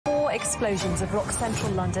4 explosions have rocked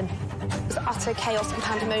central London. There's utter chaos and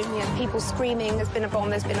pandemonium. People screaming, there's been a bomb,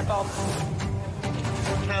 there's been a bomb.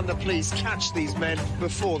 Can the police catch these men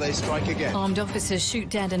before they strike again? Armed officers shoot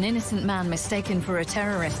dead an innocent man mistaken for a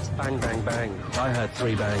terrorist. Bang, bang, bang. I heard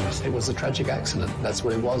 3 bangs. It was a tragic accident. That's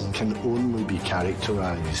what it was. It can only be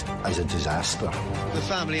characterised as a disaster. The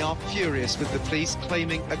family are furious with the police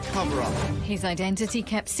claiming a cover-up. His identity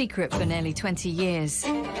kept secret for nearly 20 years.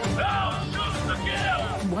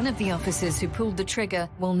 One of the officers who pulled the trigger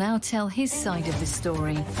will now tell his side of the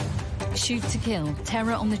story. Shoot to Kill,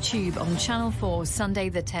 Terror on the Tube on Channel 4, Sunday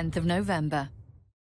the 10th of November.